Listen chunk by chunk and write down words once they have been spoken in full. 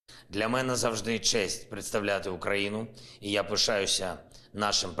Для мене завжди честь представляти Україну, і я пишаюся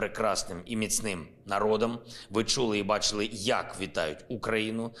нашим прекрасним і міцним народом. Ви чули і бачили, як вітають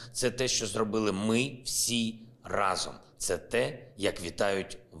Україну. Це те, що зробили ми всі разом. Це те, як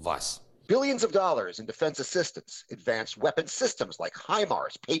вітають вас. Billions of dollars in defense assistance, advanced weapon systems like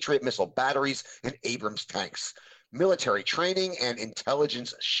HIMARS, Patriot missile batteries, and Abrams tanks, military training, and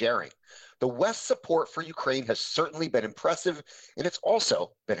intelligence sharing. The West's support for Ukraine has certainly been impressive, and it's also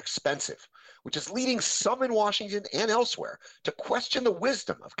been expensive, which is leading some in Washington and elsewhere to question the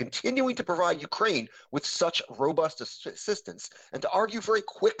wisdom of continuing to provide Ukraine with such robust assistance and to argue for a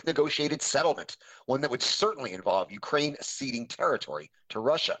quick negotiated settlement, one that would certainly involve Ukraine ceding territory to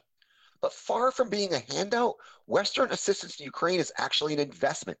Russia. But far from being a handout, Western assistance to Ukraine is actually an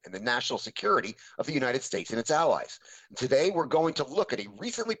investment in the national security of the United States and its allies. And today, we're going to look at a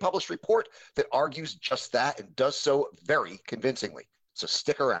recently published report that argues just that and does so very convincingly. So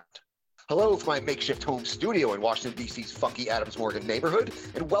stick around. Hello from my makeshift home studio in Washington, D.C.'s funky Adams Morgan neighborhood,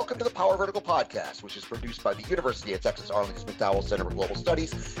 and welcome to the Power Vertical Podcast, which is produced by the University of Texas Arlington's McDowell Center for Global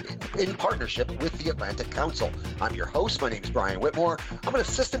Studies in partnership with the Atlantic Council. I'm your host. My name is Brian Whitmore. I'm an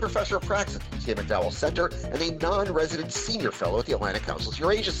assistant professor of praxis at the McDowell Center and a non-resident senior fellow at the Atlantic Council's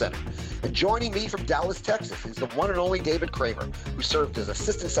Eurasia Center. And joining me from Dallas, Texas, is the one and only David Kramer, who served as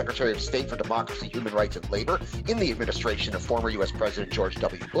Assistant Secretary of State for Democracy, Human Rights, and Labor in the administration of former U.S. President George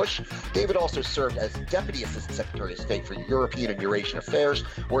W. Bush. David also served as Deputy Assistant Secretary of State for European and Eurasian Affairs,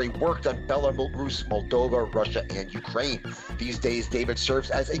 where he worked on Belarus, Moldova, Russia, and Ukraine. These days, David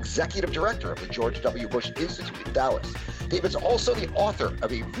serves as Executive Director of the George W. Bush Institute in Dallas. David's also the author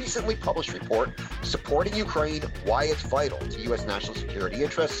of a recently published report, Supporting Ukraine, Why It's Vital to U.S. National Security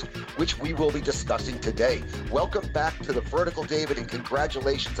Interests, which we will be discussing today. Welcome back to The Vertical, David, and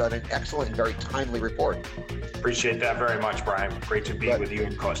congratulations on an excellent and very timely report. Appreciate that very much, Brian. Great to be with you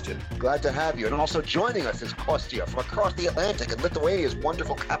in Kostya. Glad to have you. And also joining us is Kostya from across the Atlantic in Lithuania's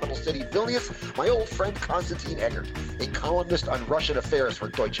wonderful capital city, Vilnius, my old friend Konstantin Eggert, a columnist on Russian affairs for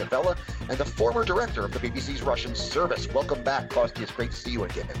Deutsche Welle and the former director of the BBC's Russian service. Welcome back, Kostya. It's great to see you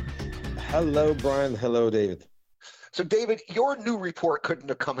again. Hello, Brian. Hello, David. So, David, your new report couldn't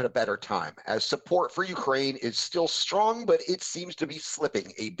have come at a better time, as support for Ukraine is still strong, but it seems to be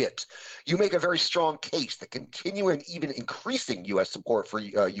slipping a bit. You make a very strong case that continuing and even increasing U.S. support for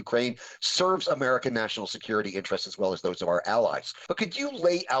Ukraine serves American national security interests as well as those of our allies. But could you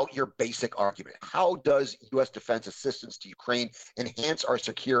lay out your basic argument? How does U.S. defense assistance to Ukraine enhance our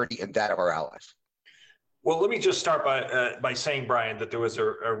security and that of our allies? Well, let me just start by saying, Brian, that there was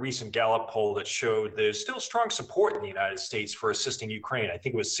a recent Gallup poll that showed there's still strong support in the United States for assisting Ukraine. I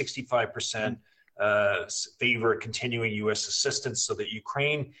think it was 65% favor continuing U.S. assistance so that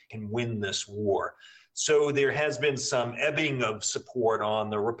Ukraine can win this war. So there has been some ebbing of support on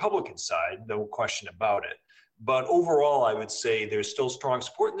the Republican side, no question about it. But overall, I would say there's still strong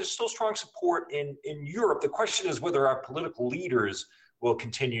support, and there's still strong support in Europe. The question is whether our political leaders will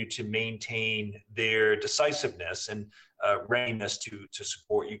continue to maintain their decisiveness and readiness to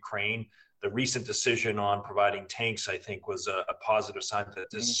support Ukraine. The recent decision on providing tanks, I think, was a positive sign that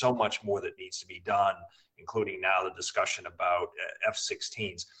there's so much more that needs to be done, including now the discussion about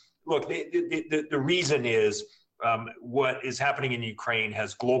F-16s. Look, the reason is what is happening in Ukraine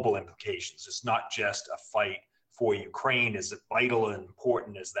has global implications. It's not just a fight for Ukraine, as vital and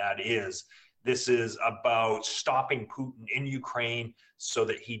important as that is. This is about stopping Putin in Ukraine so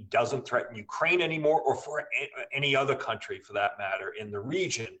that he doesn't threaten Ukraine anymore, or for any other country for that matter in the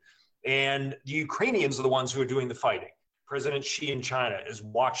region. And the Ukrainians are the ones who are doing the fighting. President Xi in China is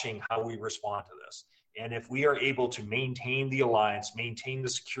watching how we respond to this. And if we are able to maintain the alliance, maintain the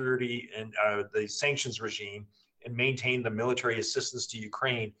security and the sanctions regime, and maintain the military assistance to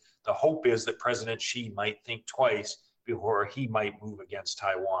Ukraine, the hope is that President Xi might think twice before he might move against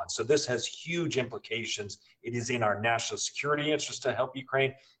Taiwan. So this has huge implications. It is in our national security interest to help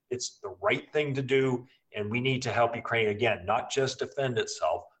Ukraine. It's the right thing to do, and we need to help Ukraine, again, not just defend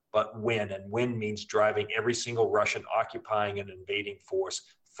itself, but win. And win means driving every single Russian occupying and invading force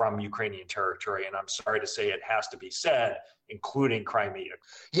from Ukrainian territory. And I'm sorry to say it has to be said, including Crimea.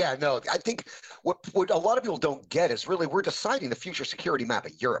 Yeah, no, I think what a lot of people don't get is really we're deciding the future security map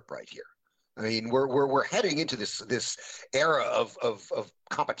of Europe right here. I mean, we're heading into this era of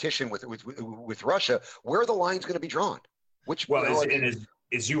competition with Russia. Where are the lines going to be drawn?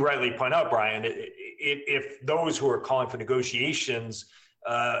 As you rightly point out, Brian, if those who are calling for negotiations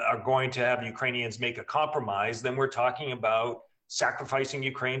are going to have Ukrainians make a compromise, then we're talking about sacrificing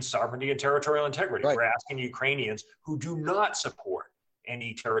Ukraine's sovereignty and territorial integrity. Right. We're asking Ukrainians who do not support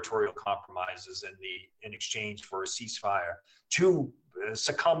any territorial compromises in exchange for a ceasefire to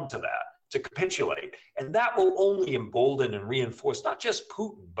succumb to that, to capitulate. And that will only embolden and reinforce not just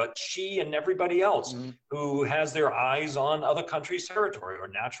Putin, but Xi and everybody else who has their eyes on other countries' territory or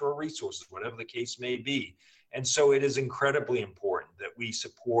natural resources, whatever the case may be. And so it is incredibly important that we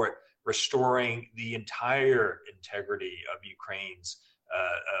support restoring the entire integrity of Ukraine's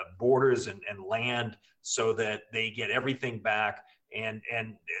borders and land so that they get everything back. And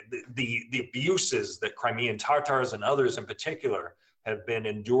the abuses that Crimean Tatars and others in particular have been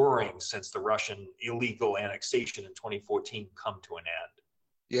enduring since the Russian illegal annexation in 2014 come to an end.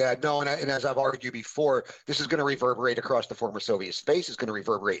 Yeah, no, and as I've argued before, this is going to reverberate across the former Soviet space. It's going to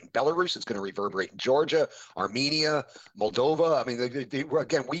reverberate in Belarus. It's going to reverberate in Georgia, Armenia, Moldova. I mean,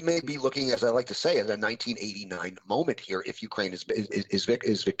 again, we may be looking, as I like to say, at a 1989 moment here if Ukraine is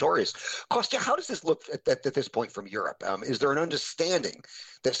victorious. Kostya, how does this look at this point from Europe? Is there an understanding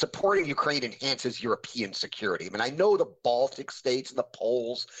that supporting Ukraine enhances European security? I mean, I know the Baltic states and the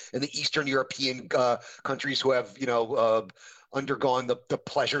Poles and the Eastern European countries who have, undergone the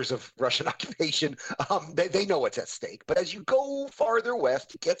pleasures of Russian occupation, they know what's at stake. But as you go farther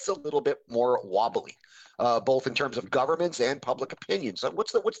west, it gets a little bit more wobbly, both in terms of governments and public opinion. So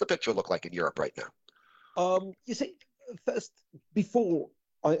what's the picture look like in Europe right now? You see, first, before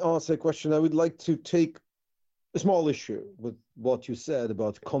I answer a question, I would like to take a small issue with what you said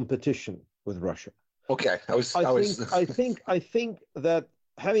about competition with Russia. Okay, I think that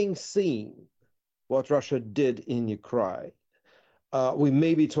having seen what Russia did in Ukraine, we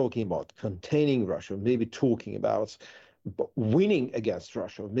may be talking about containing Russia, maybe talking about winning against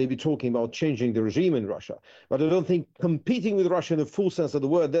Russia, maybe talking about changing the regime in Russia. But I don't think competing with Russia in the full sense of the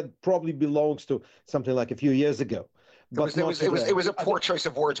word, that probably belongs to something like a few years ago. But it was a poor choice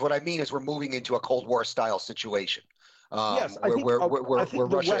of words. What I mean is we're moving into a Cold War style situation. Yes, where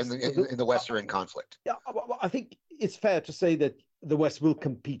Russia in the West are in conflict. Yeah, I think it's fair to say that the West will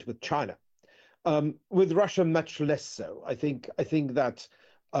compete with China. With Russia, much less so. I think that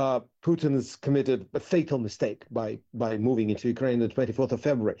Putin has committed a fatal mistake by moving into Ukraine on the 24th of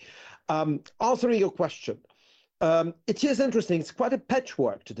February. Answering your question, it is interesting. It's quite a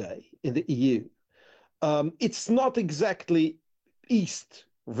patchwork today in the EU. It's not exactly East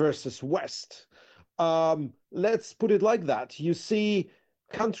versus West. Let's put it like that. You see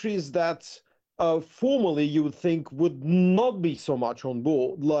countries that formerly you would think would not be so much on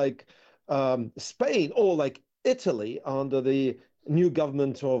board, like Spain or like Italy under the new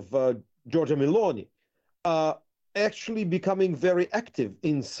government of Giorgia Meloni, actually becoming very active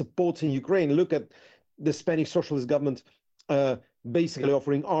in supporting Ukraine. Look at the Spanish socialist government basically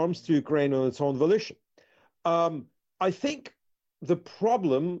offering arms to Ukraine on its own volition. I think the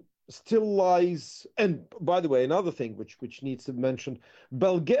problem still lies, and by the way, another thing which needs to be mentioned,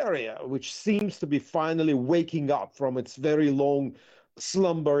 Bulgaria, which seems to be finally waking up from its very long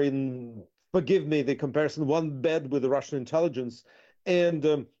slumber in, forgive me the comparison, one bed with the Russian intelligence,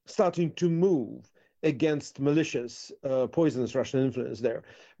 and starting to move against malicious, poisonous Russian influence there.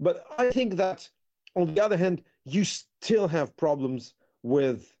 But I think that, on the other hand, you still have problems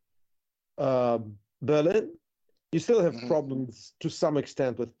with Berlin. You still have problems to some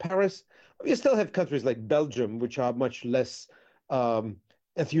extent with Paris. You still have countries like Belgium, which are much less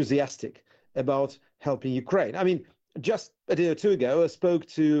enthusiastic about helping Ukraine. I mean, just a day or two ago, I spoke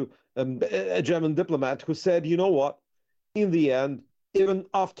to a German diplomat who said, you know what, in the end, even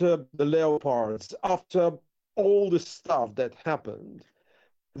after the Leopards, after all the stuff that happened,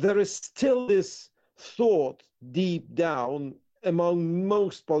 there is still this thought deep down among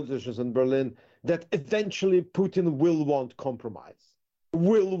most politicians in Berlin that eventually Putin will want compromise,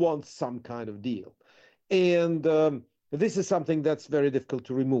 will want some kind of deal. And this is something that's very difficult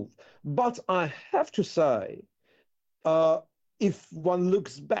to remove. But I have to say, if one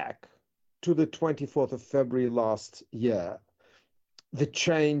looks back to the 24th of February last year, the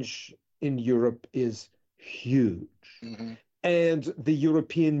change in Europe is huge. And the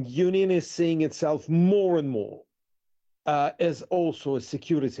European Union is seeing itself more and more as also a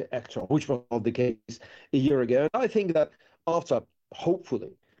security actor, which was not the case a year ago. And I think that after,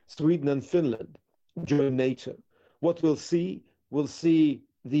 hopefully, Sweden and Finland join NATO, what we'll see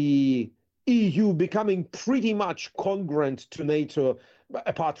the EU becoming pretty much congruent to NATO,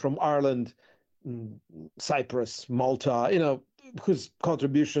 apart from Ireland, Cyprus, Malta, whose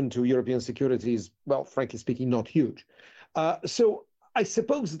contribution to European security is, well, frankly speaking, not huge. So I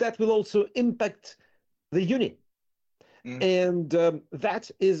suppose that will also impact the Union. And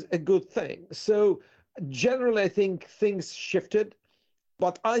that is a good thing. So generally, I think things shifted.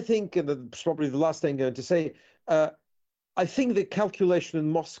 But I think, and that's probably the last thing I'm going to say, I think the calculation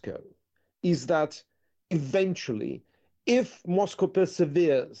in Moscow is that eventually if Moscow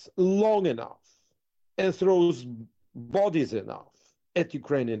perseveres long enough and throws bodies enough at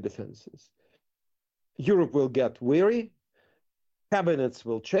Ukrainian defenses, Europe will get weary, cabinets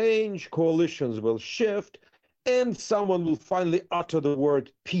will change, coalitions will shift, and someone will finally utter the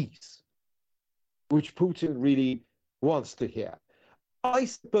word peace, which Putin really wants to hear. I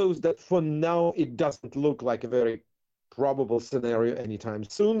suppose that for now, it doesn't look like a very probable scenario anytime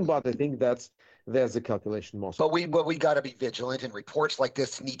soon, but I think there's a calculation Moscow. But we got to be vigilant, and reports like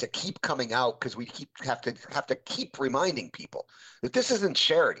this need to keep coming out because we have to keep reminding people that this isn't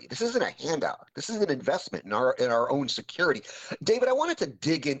charity, this isn't a handout, this is an investment in our own security. David, I wanted to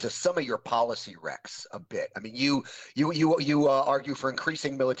dig into some of your policy recs a bit. I mean, you argue for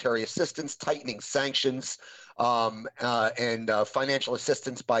increasing military assistance, tightening sanctions, and financial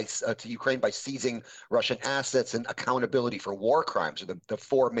assistance to Ukraine by seizing Russian assets, and accountability for war crimes are the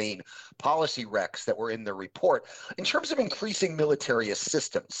four main policy recs that were in the report. In terms of increasing military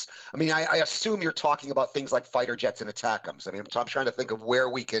assistance, I mean, I assume you're talking about things like fighter jets and ATACMS. I mean, I'm trying to think of where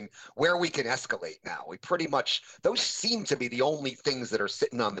we can escalate now. We pretty much, those seem to be the only things that are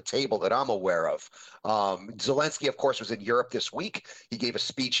sitting on the table that I'm aware of. Zelensky, of course, was in Europe this week. He gave a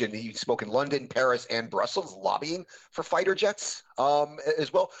speech, and he spoke in London, Paris, and Brussels, lobbying for fighter jets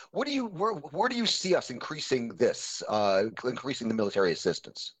as well. Where do you see us increasing increasing the military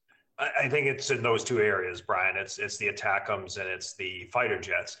assistance? I think it's in those two areas, Brian. It's the ATACMS and it's the fighter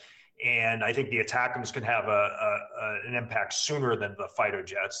jets. And I think the ATACMS can have an impact sooner than the fighter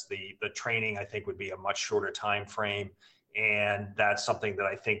jets. The training, I think, would be a much shorter time frame. And that's something that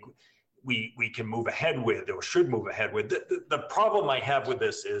I think we can move ahead with, or should move ahead with. The problem I have with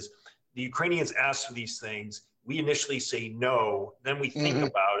this is the Ukrainians ask for these things. We initially say no, then we think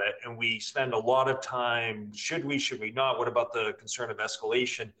about it, and we spend a lot of time, should we not? What about the concern of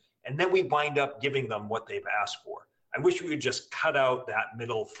escalation? And then we wind up giving them what they've asked for. I wish we would just cut out that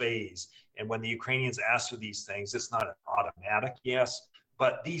middle phase. And when the Ukrainians ask for these things, it's not an automatic yes,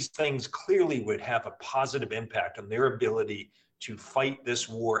 but these things clearly would have a positive impact on their ability to fight this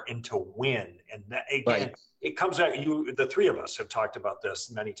war and to win. And that, again, it comes out, the three of us have talked about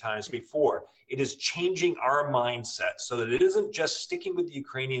this many times before. It is changing our mindset so that it isn't just sticking with the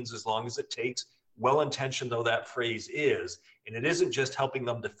Ukrainians as long as it takes, well-intentioned though that phrase is, and it isn't just helping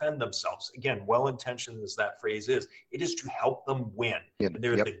them defend themselves. Again, well-intentioned as that phrase is, it is to help them win. And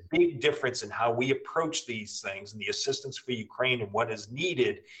there's a big difference in how we approach these things and the assistance for Ukraine and what is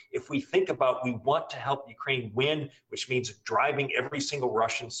needed. If we think about, we want to help Ukraine win, which means driving every single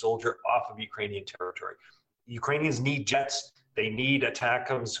Russian soldier off of Ukrainian territory. Ukrainians need jets. They need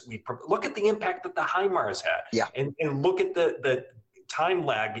ATACMS. Look at the impact that the HIMARS had. And look at the time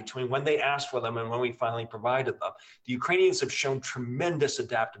lag between when they asked for them and when we finally provided them. The Ukrainians have shown tremendous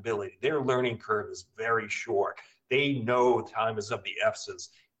adaptability. Their learning curve is very short. They know time is of the essence.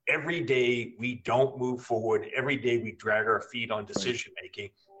 Every day we don't move forward, every day we drag our feet on decision making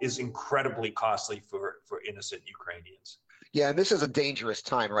is incredibly costly for innocent Ukrainians. Yeah, and this is a dangerous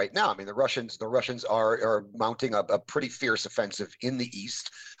time right now. I mean, the Russians are mounting a pretty fierce offensive in the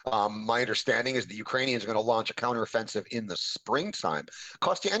east. My understanding is the Ukrainians are going to launch a counteroffensive in the springtime.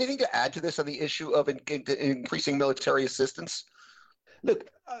 Kostya, anything to add to this on the issue of increasing military assistance? Look,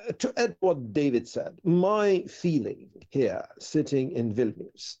 to add what David said, my feeling here, sitting in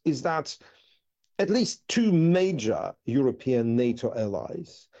Vilnius, is that at least two major European NATO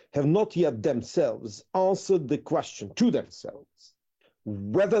allies have not yet themselves answered the question to themselves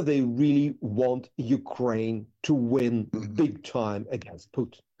whether they really want Ukraine to win big time against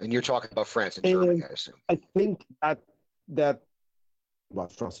Putin. And you're talking about France and Germany, I assume. I think that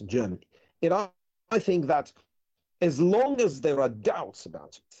about France and Germany. And I think that as long as there are doubts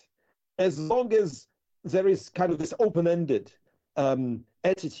about it, as long as there is kind of this open-ended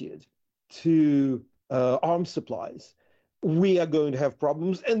attitude to arms supplies, we are going to have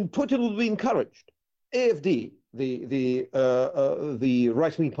problems, and Putin will be encouraged. AfD, the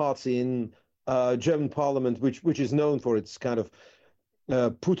right-wing party in German parliament, which is known for its kind of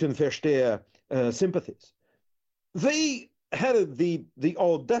Putin-Versteher sympathies, they had the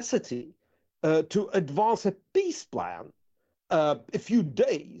audacity to advance a peace plan a few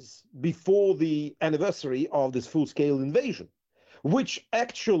days before the anniversary of this full-scale invasion, which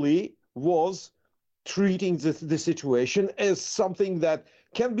actually was treating the situation as something that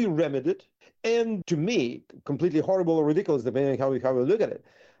can be remedied, and to me, completely horrible or ridiculous, depending on how we look at it,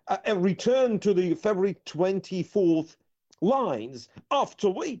 a return to the February 24th lines,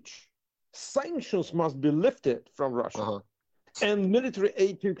 after which sanctions must be lifted from Russia, and military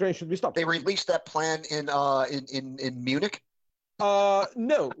aid to Ukraine should be stopped. They released that plan in Munich?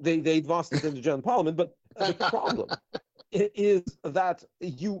 No, they advanced it in the German parliament, but the is that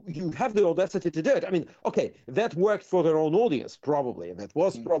you have the audacity to do it. I mean, okay, that worked for their own audience, probably, and that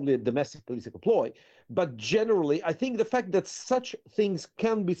was probably a domestic political ploy. But generally, I think the fact that such things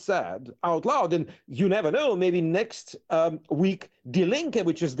can be said out loud, and you never know, maybe next week, Die Linke,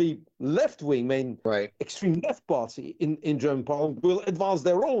 which is the left-wing, main extreme left party in German parliament, will advance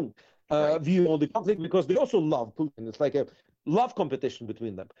their own view on the conflict, because they also love Putin. It's like a love competition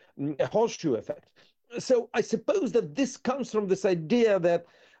between them, a horseshoe effect. So I suppose that this comes from this idea that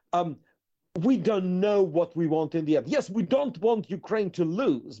we don't know what we want in the end. Yes, we don't want Ukraine to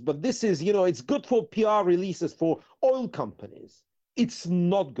lose, but this is, it's good for PR releases for oil companies. It's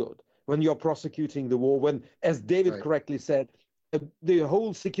not good when you're prosecuting the war, when, as David correctly said, the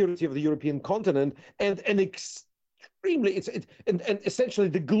whole security of the European continent and extremely, and essentially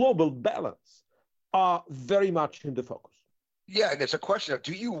the global balance are very much in the focus. Yeah, and it's a question of,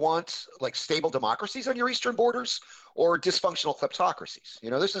 do you want like stable democracies on your eastern borders or dysfunctional kleptocracies?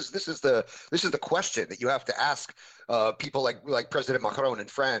 This is the question that you have to ask people like President Macron in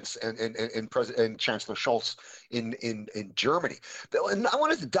France and Chancellor Scholz in Germany. And I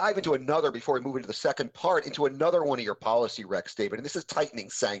wanted to dive into another, before we move into the second part, into another one of your policy recs, David, and this is tightening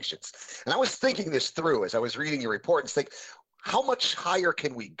sanctions. And I was thinking this through as I was reading your report and think, how much higher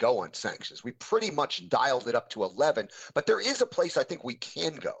can we go on sanctions? We pretty much dialed it up to 11, but there is a place I think we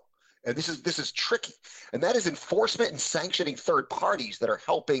can go. And this is tricky. And that is enforcement and sanctioning third parties that are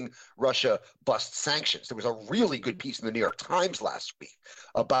helping Russia bust sanctions. There was a really good piece in the New York Times last week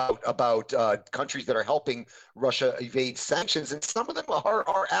about countries that are helping Russia evade sanctions. And some of them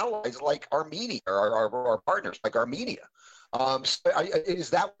are allies like Armenia, or our partners like Armenia. Is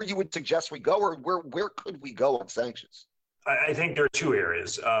that where you would suggest we go, or where could we go on sanctions? I think there are two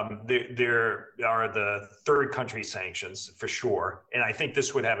areas. There are the third country sanctions, for sure. And I think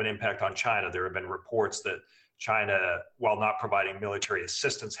this would have an impact on China. There have been reports that China, while not providing military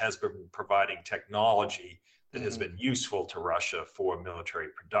assistance, has been providing technology that has been useful to Russia for military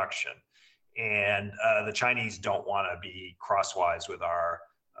production. And the Chinese don't want to be crosswise with our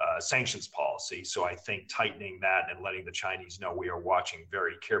sanctions policy. So I think tightening that and letting the Chinese know we are watching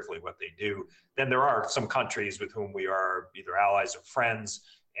very carefully what they do. Then there are some countries with whom we are either allies or friends,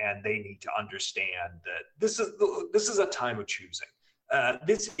 and they need to understand that this is a time of choosing.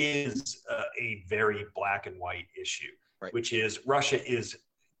 This is a very black and white issue, which is Russia is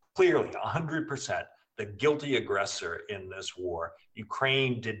clearly 100% the guilty aggressor in this war.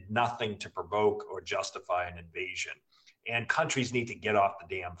 Ukraine did nothing to provoke or justify an invasion. And countries need to get off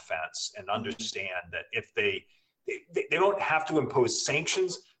the damn fence and understand that if they don't have to impose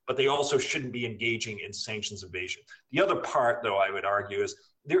sanctions, but they also shouldn't be engaging in sanctions evasion. The other part, though, I would argue is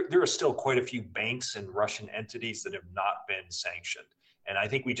there are still quite a few banks and Russian entities that have not been sanctioned. And I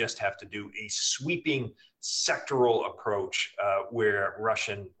think we just have to do a sweeping sectoral approach where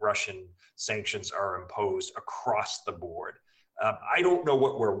Russian sanctions are imposed across the board. I don't know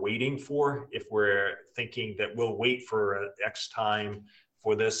what we're waiting for. If we're thinking that we'll wait for X time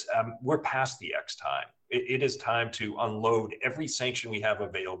for this, we're past the X time. It is time to unload every sanction we have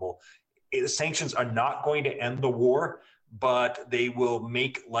available. Sanctions are not going to end the war, but they will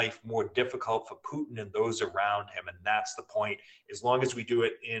make life more difficult for Putin and those around him. And that's the point. As long as we do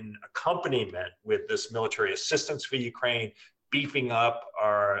it in accompaniment with this military assistance for Ukraine, beefing up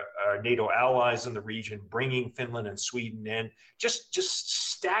our NATO allies in the region, bringing Finland and Sweden in, just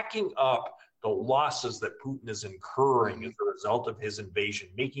stacking up the losses that Putin is incurring as a result of his invasion,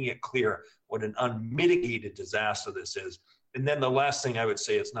 making it clear what an unmitigated disaster this is. And then the last thing I would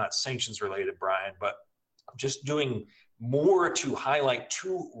say, it's not sanctions related, Brian, but just doing more to highlight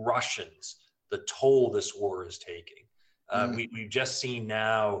to Russians the toll this war is taking. We've just seen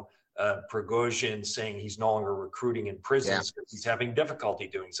now Prigozhin saying he's no longer recruiting in prisons because he's having difficulty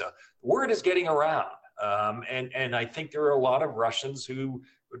doing so. The word is getting around. And I think there are a lot of Russians who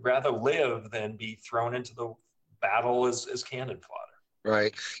would rather live than be thrown into the battle as cannon fodder.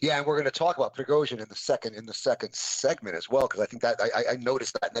 Right. Yeah, and we're going to talk about Prigozhin in the second segment as well, because I think that I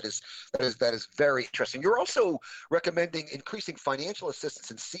noticed that, and that is very interesting. You're also recommending increasing financial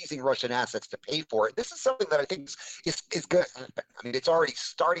assistance and seizing Russian assets to pay for it. This is something that I think is going to happen. I mean, it's already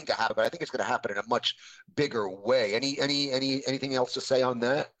starting to happen, but I think it's going to happen in a much bigger way. Anything else to say on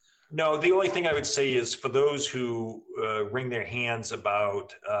that? No, the only thing I would say is for those who wring their hands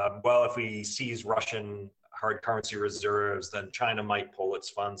about, well, if we seize Russian hard currency reserves, then China might pull its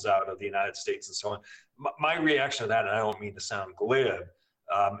funds out of the United States and so on. My reaction to that, and I don't mean to sound glib,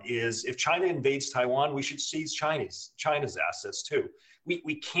 is if China invades Taiwan, we should seize China's assets too.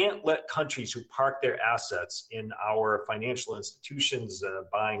 We can't let countries who park their assets in our financial institutions,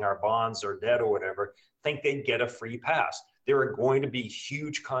 buying our bonds or debt or whatever, think they get a free pass. There are going to be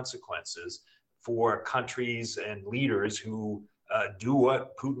huge consequences for countries and leaders who do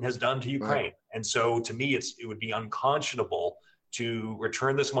what Putin has done to Ukraine. Right. And so to me, it would be unconscionable to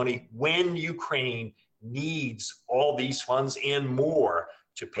return this money when Ukraine needs all these funds and more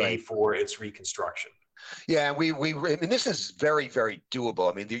to pay for its reconstruction. Yeah, I mean, this is very, very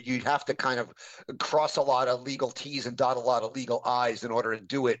doable. I mean, you'd have to kind of cross a lot of legal T's and dot a lot of legal I's in order to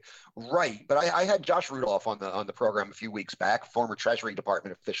do it right. But I had Josh Rudolph on the program a few weeks back, former Treasury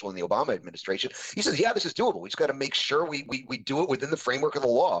Department official in the Obama administration. He says, yeah, this is doable. We just got to make sure we do it within the framework of the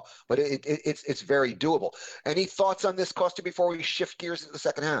law. But it's very doable. Any thoughts on this, Costa, before we shift gears into the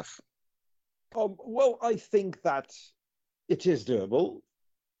second half? Well, I think that it is doable.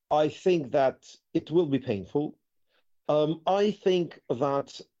 I think that it will be painful. I think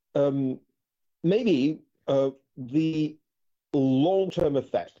that maybe the long-term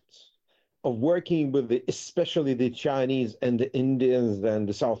effects of working with especially the Chinese and the Indians and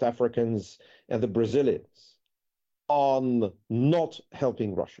the South Africans and the Brazilians on not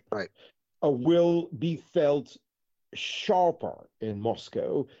helping Russia will be felt sharper in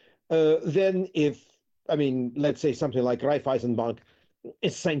Moscow than if, I mean, let's say something like Raiffeisenbank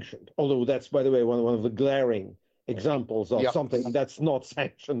is sanctioned, although that's, by the way, one of the glaring examples of something that's not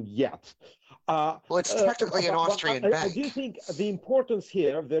sanctioned yet. Well, it's technically an Austrian bank. I do think the importance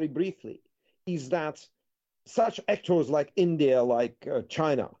here, very briefly, is that such actors like India, like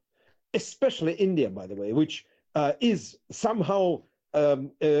China, especially India, by the way, which is somehow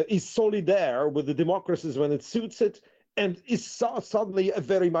is solidaire with the democracies when it suits it, and is suddenly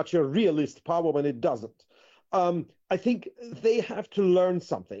very much a realist power when it doesn't. I think they have to learn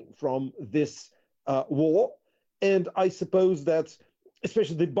something from this war. And I suppose that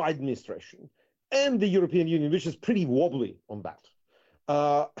especially the Biden administration and the European Union, which is pretty wobbly on that,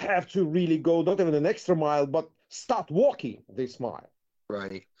 have to really go not even an extra mile, but start walking this mile.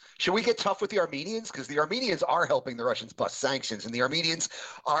 Right. Should we get tough with the Armenians? Because the Armenians are helping the Russians bust sanctions, and the Armenians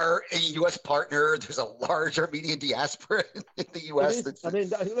are a U.S. partner. There's a large Armenian diaspora in the U.S.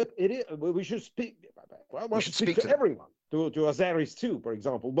 Look, we should speak. Well, we should speak to everyone, to Azeris too, for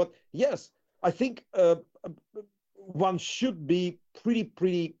example. But yes, I think one should be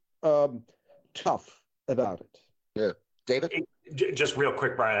pretty tough about it. Yeah. David? Just real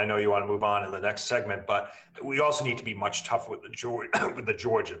quick, Brian, I know you want to move on in the next segment, but we also need to be much tougher with the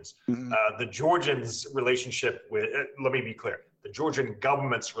Georgians. Mm-hmm. The Georgians' relationship with, let me be clear, the Georgian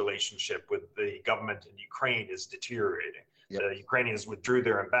government's relationship with the government in Ukraine is deteriorating. Yep. The Ukrainians withdrew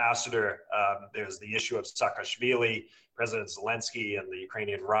their ambassador. There's the issue of Saakashvili. President Zelensky and the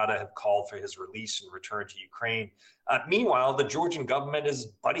Ukrainian Rada have called for his release and return to Ukraine. Meanwhile, the Georgian government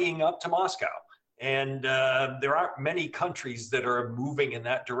is buddying up to Moscow. And there aren't many countries that are moving in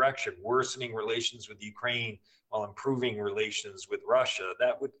that direction, worsening relations with Ukraine while improving relations with Russia.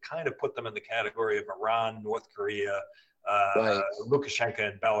 That would kind of put them in the category of Iran, North Korea,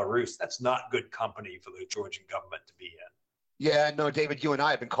 Lukashenko, and Belarus. That's not good company for the Georgian government to be in. Yeah, no, David, you and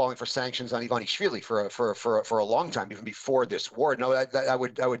I have been calling for sanctions on Ivanishvili for a long time, even before this war. No, I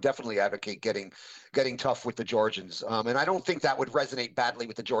would definitely advocate getting tough with the Georgians, and I don't think that would resonate badly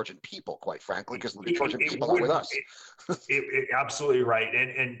with the Georgian people, quite frankly, because the Georgian people are with us. Absolutely right,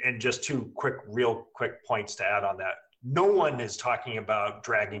 and just two real quick points to add on that. No one is talking about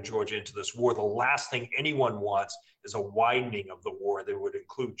dragging Georgia into this war. The last thing anyone wants is a widening of the war that would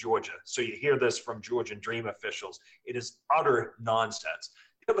include Georgia. So you hear this from Georgian Dream officials. It is utter nonsense.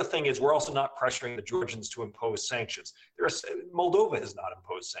 The other thing is we're also not pressuring the Georgians to impose sanctions. Moldova has not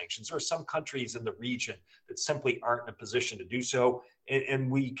imposed sanctions. There are some countries in the region that simply aren't in a position to do so, and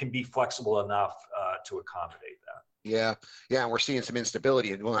we can be flexible enough to accommodate that. Yeah, and we're seeing some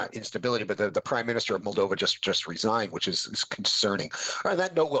instability, and well, not instability, but the prime minister of Moldova just resigned, which is concerning. On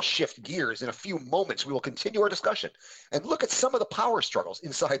that note, we'll shift gears. In a few moments, we will continue our discussion and look at some of the power struggles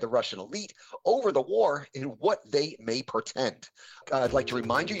inside the Russian elite over the war and what they may portend. I'd like to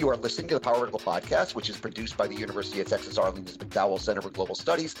remind you are listening to the Power Vertical podcast, which is produced by the University of Texas Arlington's McDowell Center for Global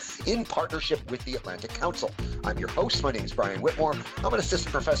Studies in partnership with the Atlantic Council. I'm your host. My name is Brian Whitmore. I'm an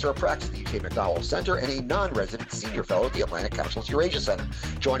assistant professor of practice at the UK McDowell Center and a non-resident senior Senior Fellow at the Atlantic Council's Eurasia Center.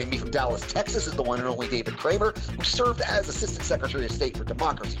 Joining me from Dallas, Texas is the one and only David Kramer, who served as Assistant Secretary of State for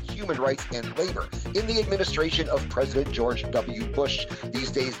Democracy, Human Rights, and Labor in the administration of President George W. Bush.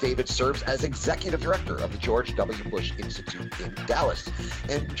 These days, David serves as Executive Director of the George W. Bush Institute in Dallas.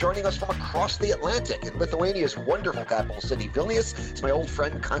 And joining us from across the Atlantic in Lithuania's wonderful capital city, Vilnius, is my old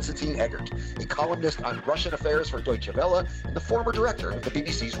friend Konstantin Eggert, a columnist on Russian affairs for Deutsche Welle and the former director of the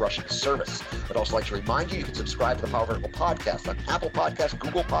BBC's Russian service. I'd also like to remind you can subscribe to the Power Vertical podcast on Apple Podcasts,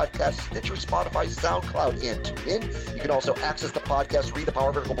 Google Podcasts, Stitcher, Spotify, SoundCloud, and TuneIn. You can also access the podcast, read the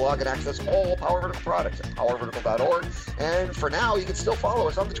Power Vertical blog, and access all Power Vertical products at powervertical.org. And for now, you can still follow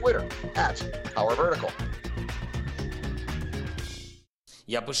us on the Twitter at Power Vertical.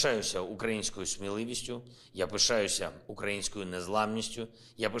 Я пишаюся українською сміливістю, я пишаюся українською незламністю,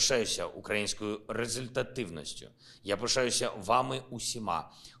 я пишаюся українською результативністю, я пишаюся вами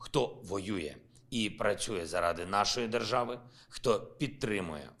усіма, хто воює і працює заради нашої держави, хто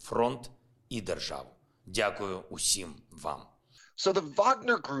підтримує фронт і державу. Дякую усім вам. So the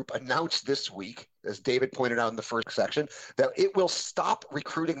Wagner Group announced this week, as David pointed out in the first section, that it will stop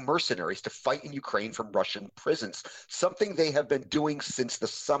recruiting mercenaries to fight in Ukraine from Russian prisons, something they have been doing since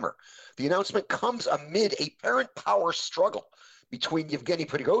the summer. The announcement comes amid a apparent power struggle between Yevgeny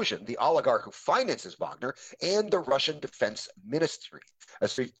Prigozhin, the oligarch who finances Wagner, and the Russian Defense Ministry.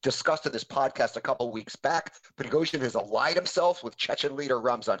 As we discussed in this podcast a couple weeks back, Prigozhin has allied himself with Chechen leader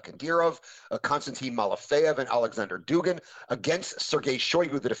Ramzan Kadyrov, Konstantin Malafeyev, and Alexander Dugin against Sergei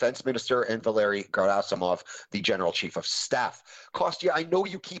Shoigu, the defense minister, and Valery Gerasimov, the general chief of staff. Kostya, I know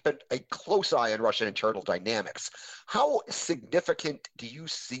you keep a close eye on Russian internal dynamics. How significant do you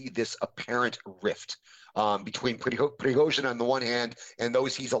see this apparent rift between Prigozhin on the one hand and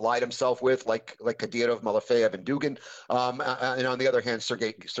those he's allied himself with, like Kadyrov, Malafeyev, and Dugin, and on the other hand,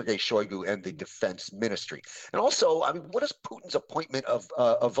 Sergei Shoigu and the defense ministry? And also, I mean, what is Putin's appointment of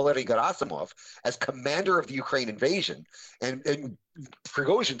Valery Gerasimov as commander of the Ukraine invasion, and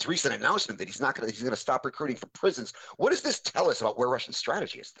Prigozhin's recent announcement that he's going to stop recruiting from prisons? What does this tell us about where Russian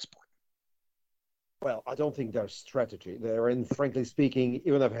strategy is at this point? Well, I don't think there's strategy there. And frankly speaking,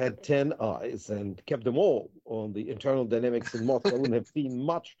 even if I had 10 eyes and kept them all on the internal dynamics in Moscow, I wouldn't have seen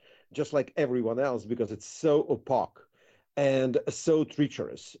much, just like everyone else, because it's so opaque and so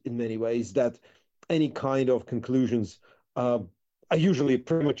treacherous in many ways that any kind of conclusions are usually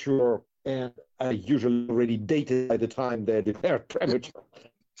premature and are usually already dated by the time they're declared premature.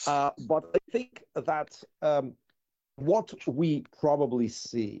 But I think that what we probably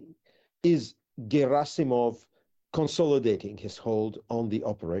see is Gerasimov consolidating his hold on the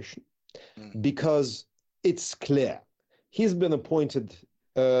operation, because it's clear he's been appointed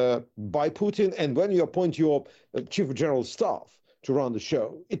by Putin, and when you appoint your chief of general staff to run the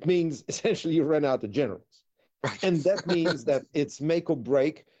show, it means essentially you run out of generals, and that means that it's make or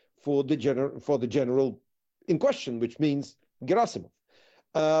break for the general in question, which means Gerasimov.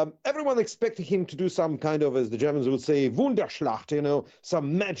 Everyone expected him to do some kind of, as the Germans would say, Wunderschlacht,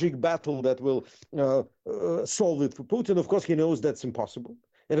 some magic battle that will solve it for Putin. Of course, he knows that's impossible.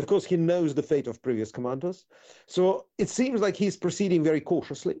 And of course, he knows the fate of previous commanders. So it seems like he's proceeding very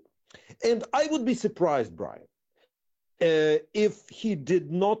cautiously. And I would be surprised, Brian, if he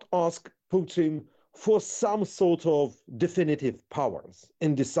did not ask Putin for some sort of definitive powers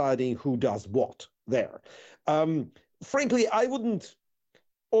in deciding who does what there. Frankly, I wouldn't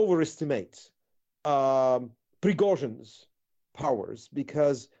overestimate Prigozhin's powers,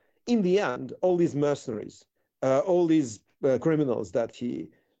 because in the end, all these mercenaries, all these criminals that he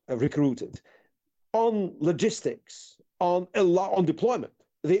recruited, on logistics, on deployment,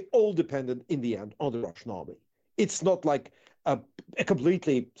 they all depended in the end on the Russian army. It's not like a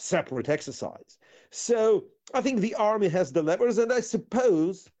completely separate exercise. So I think the army has the levers, and I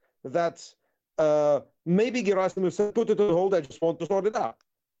suppose that maybe Gerasimov said, put it on hold, I just want to sort it out.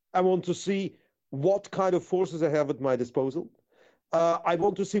 I want to see what kind of forces I have at my disposal. I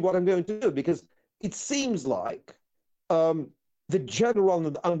want to see what I'm going to do, because it seems like the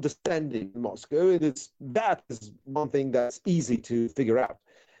general understanding in Moscow, and that is one thing that's easy to figure out,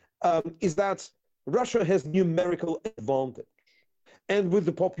 is that Russia has numerical advantage. And with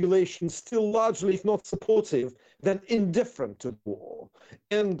the population still largely, if not supportive, then indifferent to the war.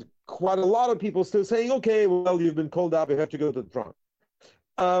 And quite a lot of people still saying, okay, well, you've been called up, you have to go to the front.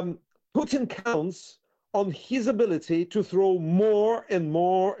 Putin counts on his ability to throw more and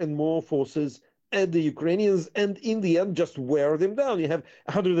more and more forces at the Ukrainians, and in the end, just wear them down. You have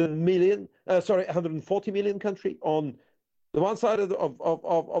 140 million country on the one side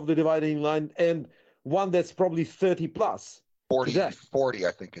of the dividing line, and one that's probably 30 plus 40, today. 40,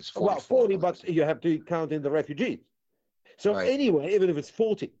 I think, is 40. Well, 40, but you have to count in the refugees. So Right. anyway, even if it's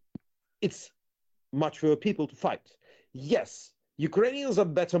 40, it's much fewer people to fight. Yes, Ukrainians are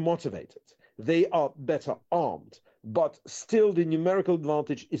better motivated. They are better armed, but still the numerical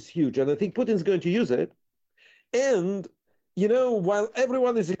advantage is huge. And I think Putin's going to use it. And, you know, while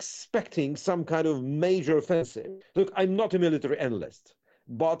everyone is expecting some kind of major offensive, look, I'm not a military analyst,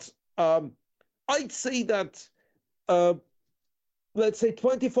 but I'd say that, let's say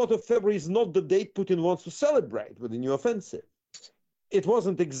 24th of February is not the date Putin wants to celebrate with the new offensive. It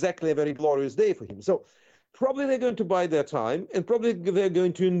wasn't exactly a very glorious day for him. So probably they're going to buy their time, and probably they're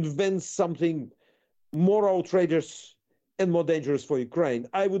going to invent something more outrageous and more dangerous for Ukraine.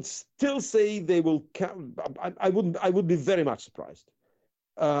 I would still say they will. I would be very much surprised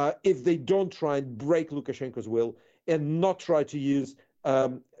if they don't try and break Lukashenko's will and not try to use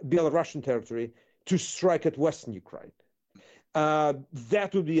Belarusian territory to strike at Western Ukraine. That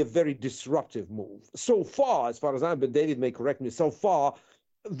would be a very disruptive move. So far as I'm, but David may correct me, so far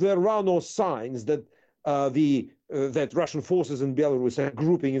there are no signs that that Russian forces in Belarus are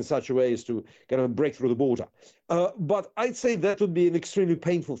grouping in such a way as to kind of break through the border. But I'd say that would be an extremely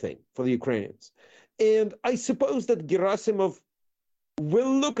painful thing for the Ukrainians. And I suppose that Gerasimov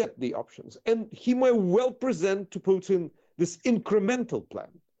will look at the options, and he might well present to Putin this incremental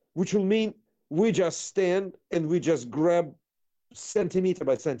plan, which will mean we just stand and we just grab centimeter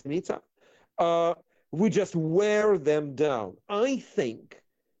by centimeter. We just wear them down. I think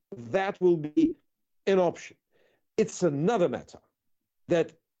that will be an option. It's another matter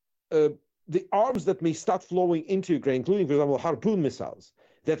that the arms that may start flowing into Ukraine, including, for example, Harpoon missiles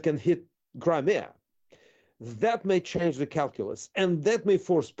that can hit Crimea, that may change the calculus, and that may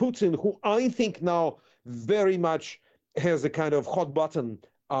force Putin, who I think now very much has a kind of hot button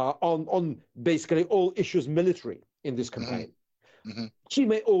on basically all issues military in this campaign. Mm-hmm. He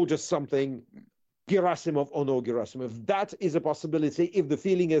may order something, Gerasimov or no Gerasimov. That is a possibility if the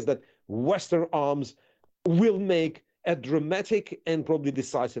feeling is that Western arms will make a dramatic and probably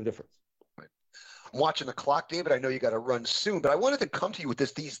decisive difference. I'm watching the clock, David. I know you got to run soon, but I wanted to come to you with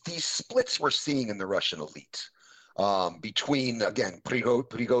these splits we're seeing in the Russian elite between, again,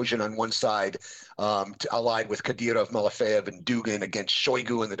 Prigozhin on one side, allied with Kadyrov, Malafeyev, and Dugin against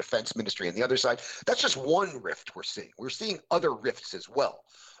Shoigu and the defense ministry on the other side. That's just one rift we're seeing. We're seeing other rifts as well.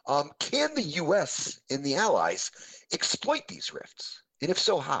 Can the U.S. and the allies exploit these rifts? And if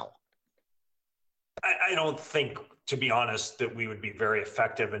so, how? I don't think, to be honest, that we would be very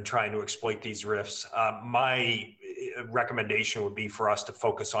effective in trying to exploit these rifts. My recommendation would be for us to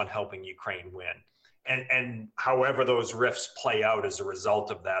focus on helping Ukraine win. And however those rifts play out as a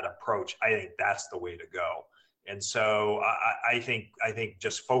result of that approach, I think that's the way to go. And so I think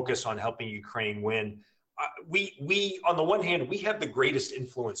just focus on helping Ukraine win. We on the one hand, we have the greatest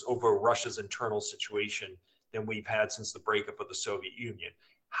influence over Russia's internal situation than we've had since the breakup of the Soviet Union.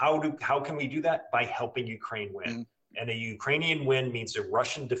 How can we do that? By helping Ukraine win. Mm-hmm. And a Ukrainian win means a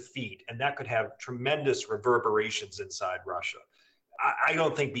Russian defeat, and that could have tremendous reverberations inside Russia. I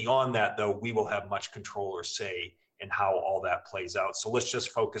don't think beyond that, though, we will have much control or say in how all that plays out. So let's just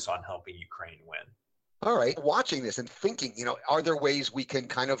focus on helping Ukraine win. All right. Watching this and thinking, are there ways we can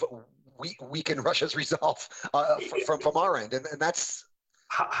kind of weaken Russia's resolve from our end? And that's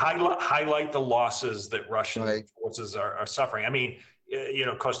highlight the losses that Russian forces are suffering. I mean,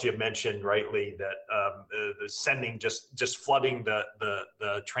 Kostya mentioned rightly that the sending just flooding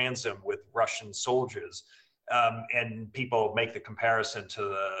the transom with Russian soldiers, and people make the comparison to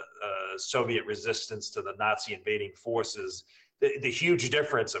the Soviet resistance to the Nazi invading forces. The huge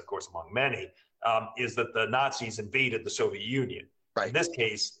difference, of course, among many, is that the Nazis invaded the Soviet Union. Right. In this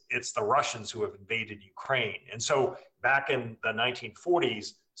case, it's the Russians who have invaded Ukraine. And so back in the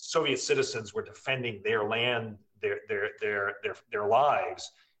 1940s, Soviet citizens were defending their land, their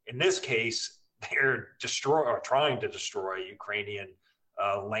lives. In this case, they're trying to destroy Ukrainian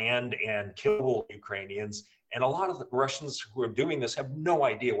land and kill Ukrainians. And a lot of the Russians who are doing this have no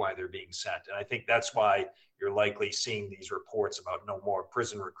idea why they're being sent. And I think that's why you're likely seeing these reports about no more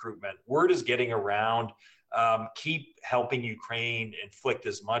prison recruitment. Word is getting around. Keep helping Ukraine inflict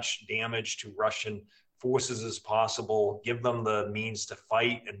as much damage to Russian forces as possible. Give them the means to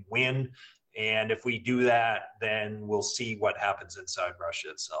fight and win. And if we do that, then we'll see what happens inside Russia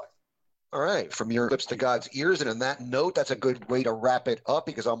itself. All right, from your lips to God's ears. And on that note, that's a good way to wrap it up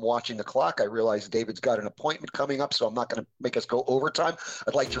because I'm watching the clock. I realize David's got an appointment coming up, so I'm not going to make us go overtime.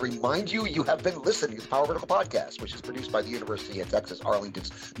 I'd like to remind you, you have been listening to the Power Vertical Podcast, which is produced by the University of Texas Arlington's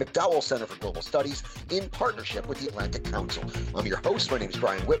McDowell Center for Global Studies in partnership with the Atlantic Council. I'm your host. My name is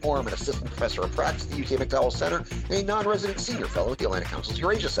Brian Whitmore. I'm an assistant professor of practice at the UK McDowell Center and a non-resident senior fellow at the Atlantic Council's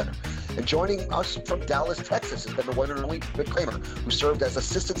Eurasia Center. And joining us from Dallas, Texas has been the one and only David Kramer, who served as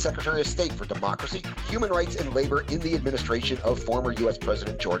Assistant Secretary of State for Democracy, Human Rights, and Labor in the administration of former U.S.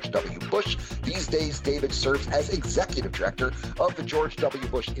 President George W. Bush. These days, David serves as Executive Director of the George W.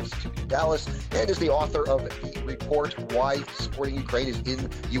 Bush Institute in Dallas and is the author of the report, Why Supporting Ukraine is in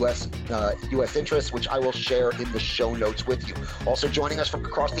U.S. Interests, which I will share in the show notes with you. Also joining us from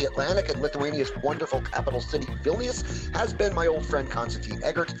across the Atlantic in Lithuania's wonderful capital city, Vilnius, has been my old friend Konstantin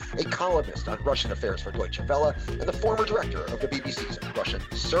Eggert, a columnist on Russian affairs for Deutsche Welle and the former director of the BBC's Russian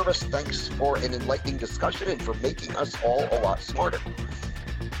service. Thanks for an enlightening discussion and for making us all a lot smarter.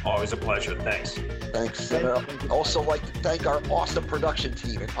 Always a pleasure. Thanks. Thanks. And I'd also like to thank our awesome production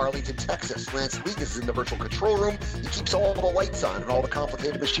team in Arlington, Texas. Lance League is in the virtual control room. He keeps all the lights on and all the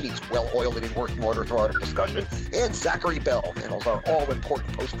complicated machines well-oiled and in working order throughout our discussion. And Zachary Bell handles our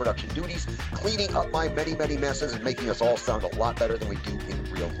all-important post-production duties, cleaning up my many, many messes and making us all sound a lot better than we do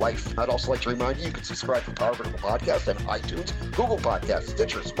in real life. I'd also like to remind you, you can subscribe to Power Vertical Podcast on iTunes, Google Podcasts,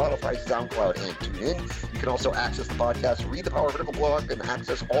 Stitcher, Spotify, SoundCloud, and TuneIn. You can also access the podcast, read the Power Vertical blog, and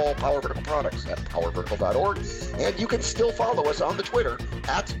access all Power Vertical products at powervertical.org. And you can still follow us on the Twitter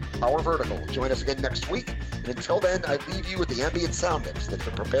at Power Vertical. Join us again next week. And until then, I leave you with the ambient sound mix that's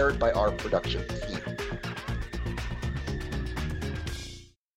been prepared by our production team.